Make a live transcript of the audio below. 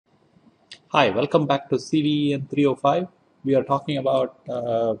Hi, welcome back to CVEN305. We are talking about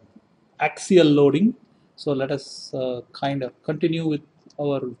axial loading. So let us kind of continue with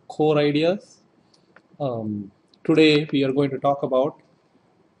our core ideas. Today we are going to talk about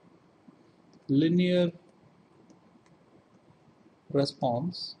linear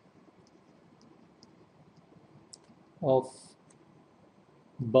response of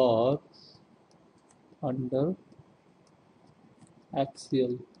bars under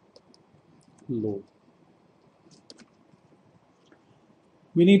axial load.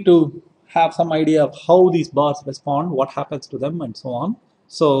 We need to have some idea of how these bars respond, what happens to them, and so on.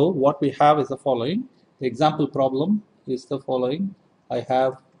 So what we have is the following. The example problem is the following. I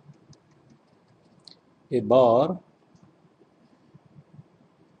have a bar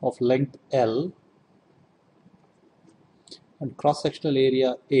of length L and cross-sectional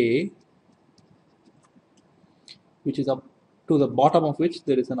area A, which is up to the bottom of which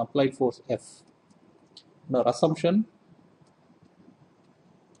there is an applied force F. And our assumption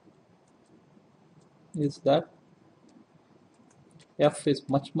is that F is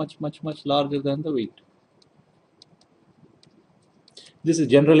much larger than the weight. This is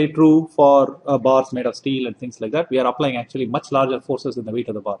generally true for bars made of steel and things like that. We are applying actually much larger forces in the weight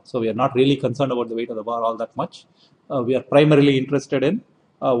of the bar. So we are not really concerned about the weight of the bar all that much. We are primarily interested in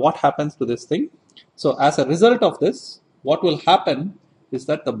what happens to this thing. So as a result of this, what will happen is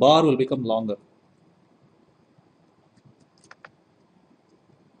that the bar will become longer.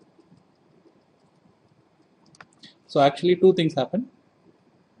 So actually two things happen.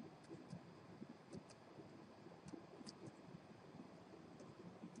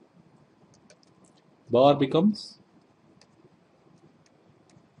 Bar becomes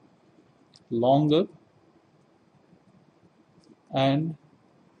longer and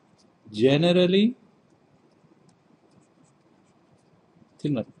generally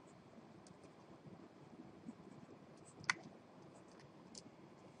thinner.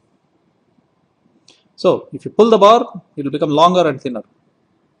 So if you pull the bar, it will become longer and thinner.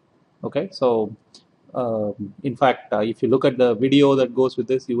 Okay, so in fact, if you look at the video that goes with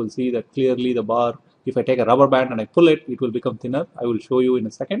this, you will see that clearly the bar, if I take a rubber band and I pull it, it will become thinner. I will show you in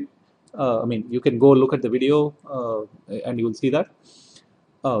a second. I mean, you can go look at the video and you will see that.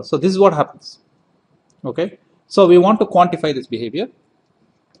 So this is what happens. Okay, so we want to quantify this behavior.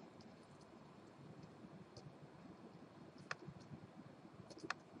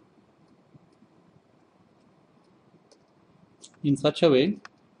 In such a way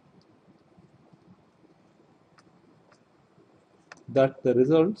that the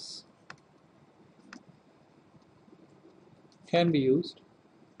results can be used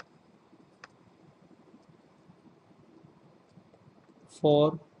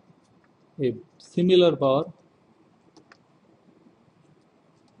for a similar bar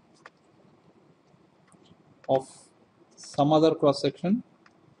of some other cross section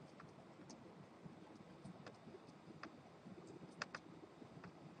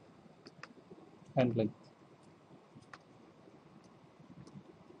and length.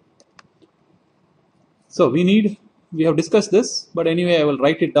 So we have discussed this, but anyway I will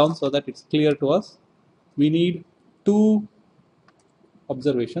write it down so that it's clear to us. We need two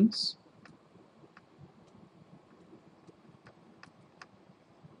observations.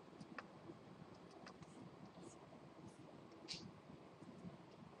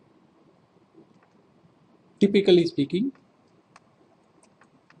 Typically speaking,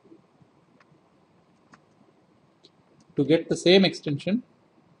 to get the same extension,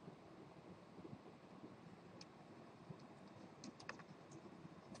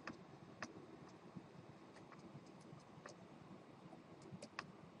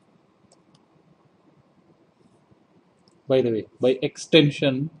 by the way, by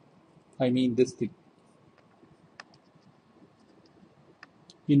extension I mean this thing.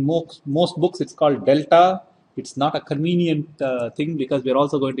 In most books it's called delta. It's not a convenient thing because we're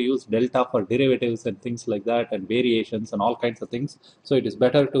also going to use delta for derivatives and things like that and variations and all kinds of things. So it is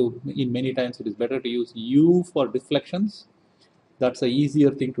better to, in many times it is better to use U for deflections. That's an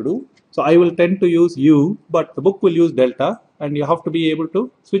easier thing to do. So I will tend to use U, but the book will use delta, and you have to be able to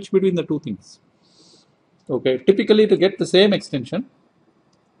switch between the two things. Okay, typically to get the same extension,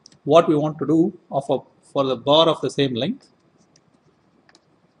 what we want to do for the bar of the same length,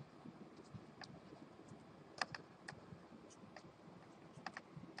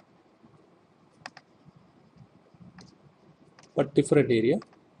 but different area,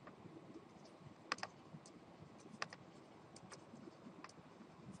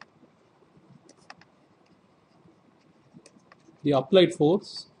 the applied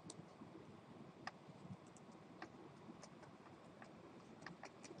force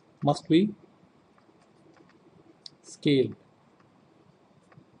must be scaled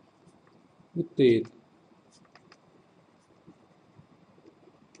with the area.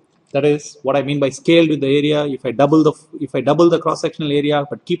 That is what I mean by scaled with the area. If I double the cross-sectional area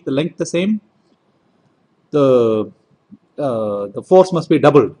but keep the length the same, the force must be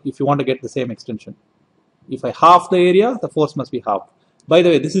doubled if you want to get the same extension. If I half the area, the force must be halved. By the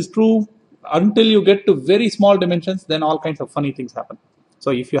way, this is true until you get to very small dimensions, then all kinds of funny things happen.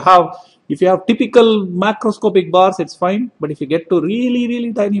 So if you have typical macroscopic bars, it's fine. But if you get to really,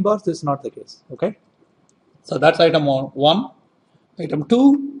 really tiny bars, this is not the case. Okay. So that's item 1. Item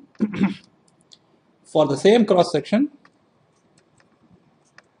 2, for the same cross section,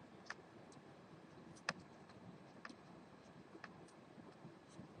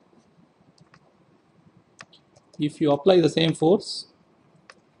 if you apply the same force,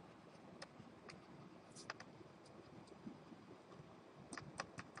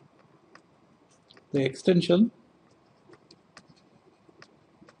 the extension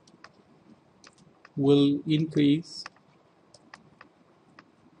will increase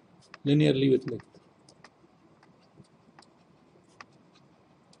linearly with length.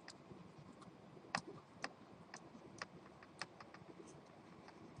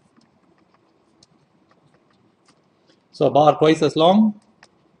 So a bar twice as long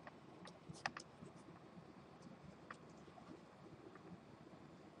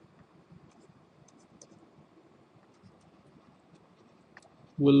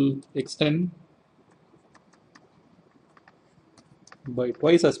will extend by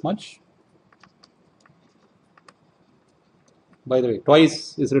twice as much. By the way,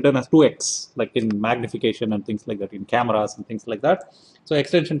 twice is written as 2x, like in magnification and things like that, in cameras and things like that. So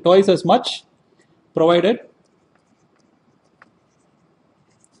extension twice as much, provided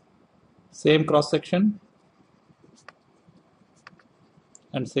same cross section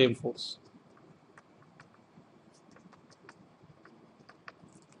and same force.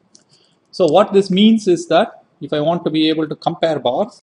 So what this means is that if I want to be able to compare bars,